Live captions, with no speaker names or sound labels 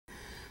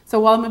So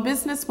while I'm a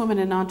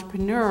businesswoman and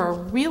entrepreneur,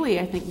 really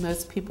I think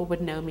most people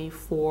would know me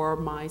for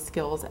my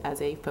skills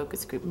as a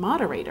focus group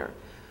moderator.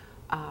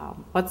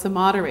 What's a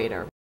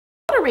moderator?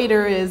 A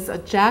moderator is a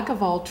jack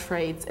of all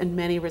trades in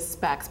many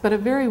respects, but a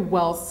very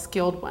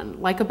well-skilled one.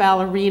 Like a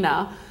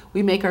ballerina,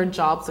 we make our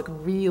jobs look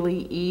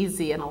really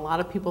easy, and a lot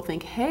of people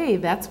think, hey,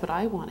 that's what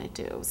I want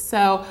to do.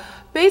 So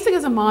basically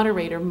as a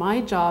moderator,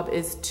 my job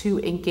is to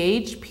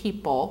engage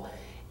people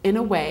in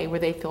a way where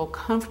they feel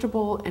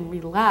comfortable and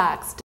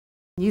relaxed.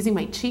 Using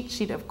my cheat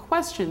sheet of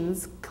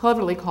questions,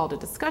 cleverly called a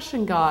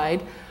discussion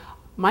guide,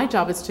 my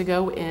job is to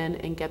go in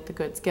and get the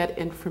goods, get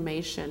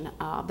information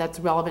that's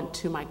relevant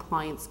to my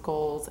clients'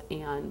 goals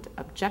and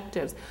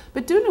objectives,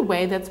 but do it in a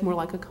way that's more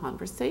like a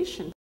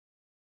conversation.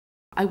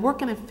 I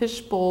work in a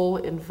fishbowl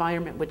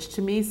environment, which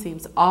to me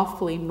seems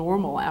awfully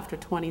normal after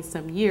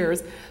 20-some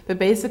years, but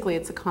basically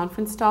it's a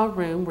conference-style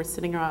room. We're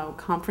sitting around a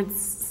conference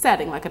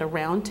setting, like at a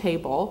round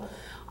table.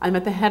 I'm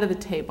at the head of the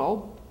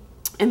table.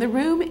 And the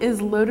room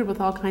is loaded with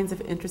all kinds of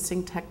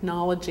interesting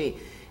technology.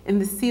 In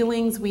the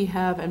ceilings, we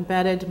have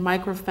embedded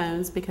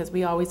microphones because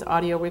we always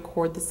audio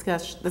record the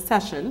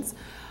sessions.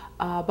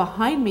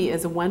 Behind me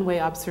is a one-way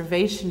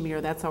observation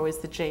mirror. That's always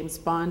the James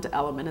Bond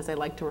element, as I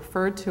like to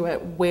refer to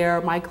it,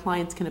 where my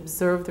clients can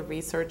observe the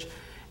research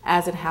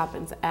as it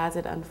happens, as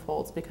it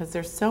unfolds, because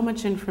there's so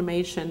much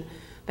information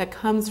that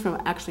comes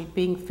from actually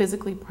being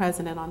physically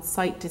present and on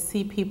site to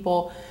see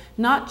people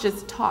not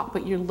just talk,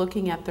 but you're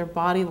looking at their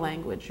body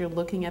language, you're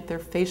looking at their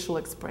facial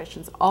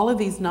expressions. All of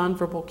these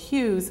nonverbal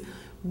cues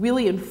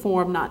really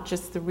inform not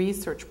just the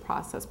research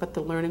process, but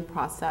the learning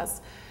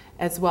process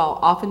as well.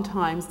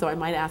 Oftentimes, though I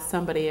might ask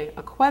somebody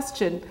a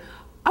question,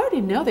 I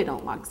already know they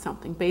don't like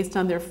something based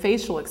on their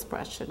facial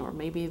expression, or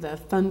maybe the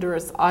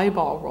thunderous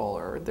eyeball roll,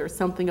 or there's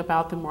something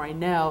about them where I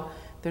know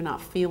they're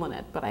not feeling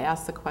it, but I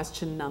ask the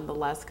question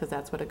nonetheless because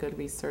that's what a good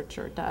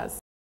researcher does.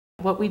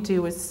 What we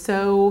do is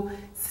so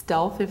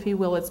stealth, if you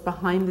will. It's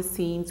behind the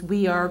scenes.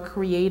 We are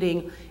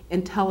creating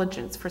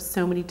intelligence for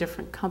so many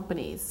different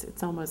companies.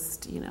 It's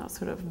almost,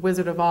 sort of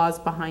Wizard of Oz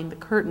behind the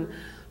curtain.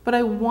 But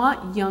I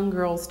want young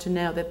girls to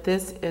know that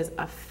this is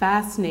a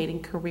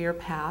fascinating career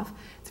path.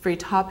 It's a very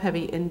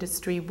top-heavy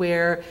industry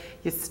where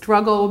you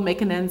struggle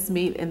making ends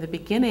meet in the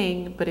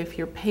beginning, but if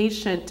you're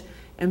patient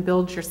and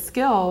build your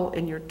skill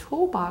in your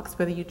toolbox,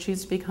 whether you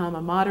choose to become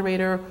a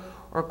moderator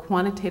or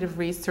quantitative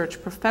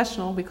research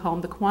professional, we call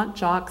them the quant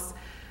jocks,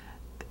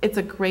 it's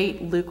a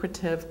great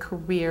lucrative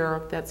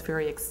career that's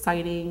very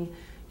exciting.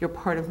 You're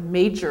part of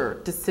major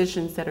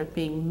decisions that are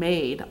being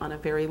made on a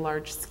very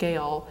large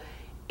scale.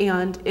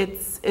 And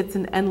it's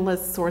an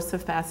endless source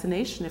of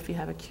fascination if you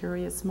have a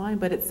curious mind,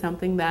 but it's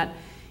something that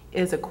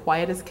is a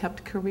quiet as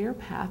kept career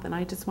path. And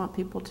I just want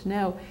people to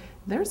know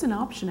there's an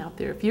option out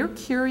there. If you're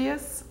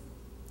curious,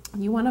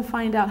 you want to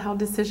find out how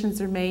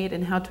decisions are made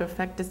and how to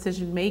affect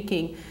decision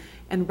making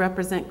and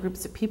represent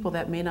groups of people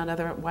that may not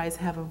otherwise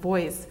have a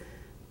voice,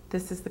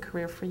 this is the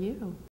career for you.